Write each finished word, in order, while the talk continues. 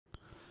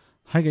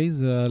Hi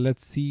guys,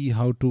 let's see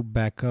how to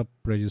backup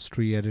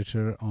registry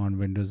editor on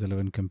Windows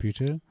 11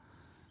 computer.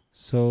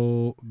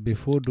 So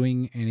before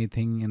doing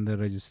anything in the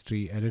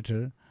registry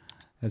editor,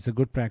 it's a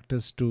good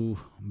practice to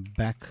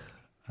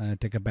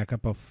take a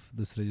backup of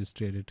this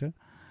registry editor,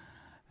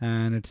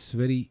 and it's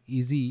very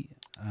easy.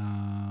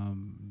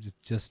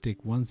 Just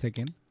take 1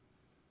 second.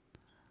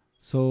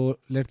 So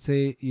let's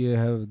say you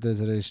have this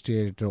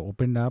registry editor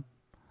opened up.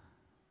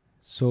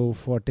 So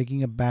for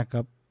taking a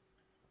backup,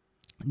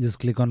 just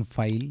click on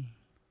File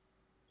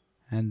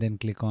and then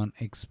click on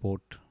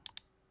Export.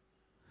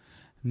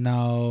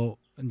 Now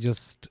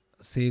just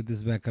save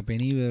this backup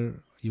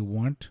anywhere you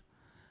want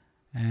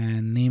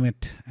and name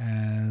it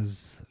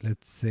as,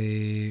 let's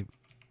say,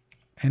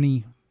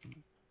 any,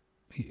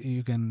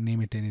 you can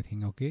name it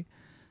anything. Okay,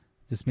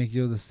 just make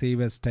sure the save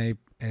as type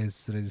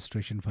as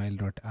registration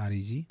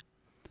file.reg.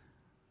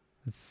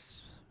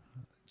 It's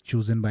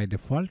chosen by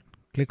default.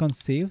 Click on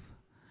save,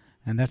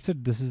 and that's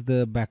it. This is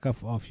the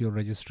backup of your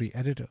registry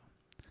editor.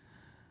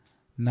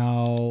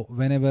 Now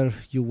whenever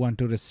you want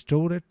to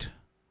restore it,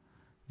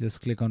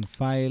 just click on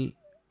file,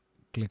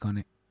 click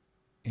on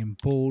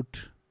import,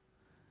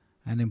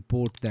 and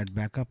import that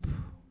backup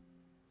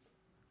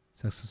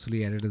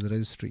successfully added to the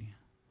registry.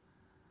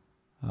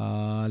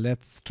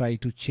 Let's try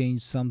to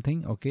change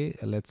something. Okay,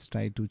 let's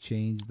try to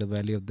change the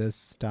value of this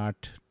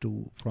start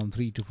to from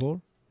 3 to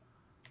 4.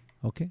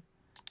 Okay,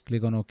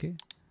 click on OK.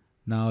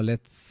 Now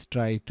let's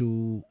try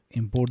to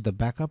import the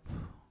backup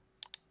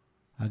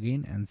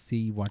again and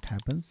see what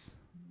happens.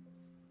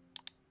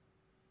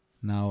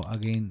 Now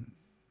again,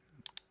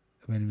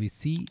 when we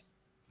see,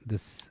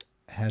 this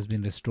has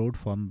been restored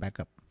from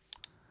backup.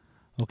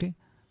 Okay,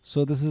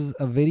 so this is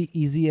a very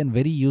easy and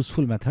very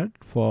useful method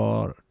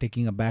for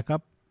taking a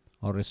backup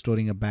or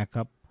restoring a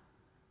backup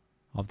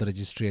of the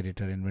registry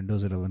editor in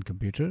Windows 11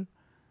 computer.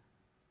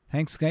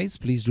 Thanks guys,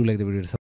 please do like the video.